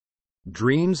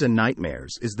Dreams and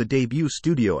Nightmares is the debut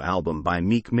studio album by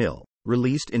Meek Mill,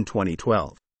 released in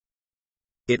 2012.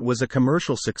 It was a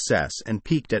commercial success and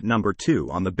peaked at number 2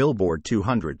 on the Billboard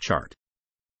 200 chart.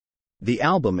 The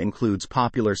album includes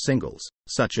popular singles,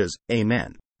 such as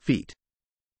Amen, feat.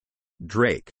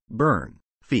 Drake, Burn,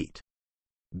 feat.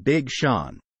 Big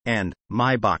Sean, and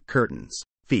My Bach Curtains,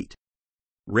 feat.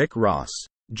 Rick Ross,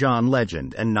 John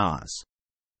Legend and Nas.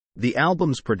 The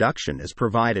album's production is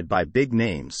provided by big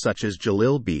names such as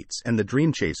Jalil Beats and the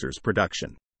Dream Chasers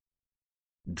production.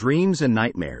 Dreams and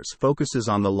Nightmares focuses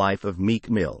on the life of Meek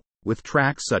Mill, with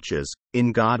tracks such as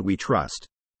In God We Trust,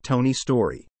 Tony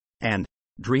Story, and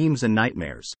Dreams and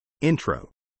Nightmares,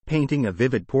 Intro, painting a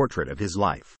vivid portrait of his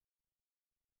life.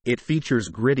 It features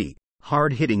gritty,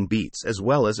 hard-hitting beats as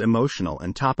well as emotional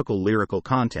and topical lyrical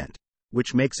content,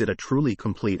 which makes it a truly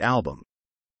complete album.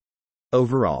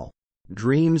 Overall,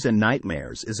 Dreams and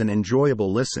Nightmares is an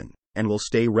enjoyable listen, and will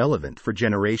stay relevant for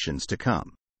generations to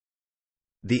come.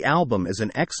 The album is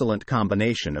an excellent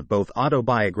combination of both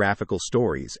autobiographical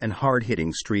stories and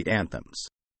hard-hitting street anthems.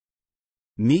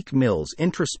 Meek Mill's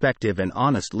introspective and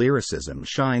honest lyricism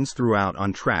shines throughout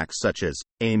on tracks such as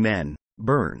Amen,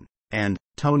 Burn, and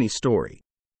Tony Story,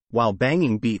 while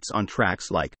banging beats on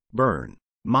tracks like Burn,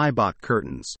 My Bach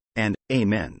Curtains, and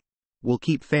Amen will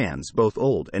keep fans both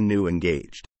old and new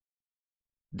engaged.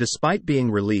 Despite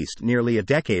being released nearly a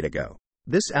decade ago,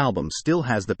 this album still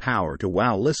has the power to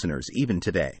wow listeners even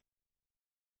today.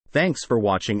 Thanks for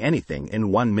watching Anything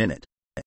in 1 Minute.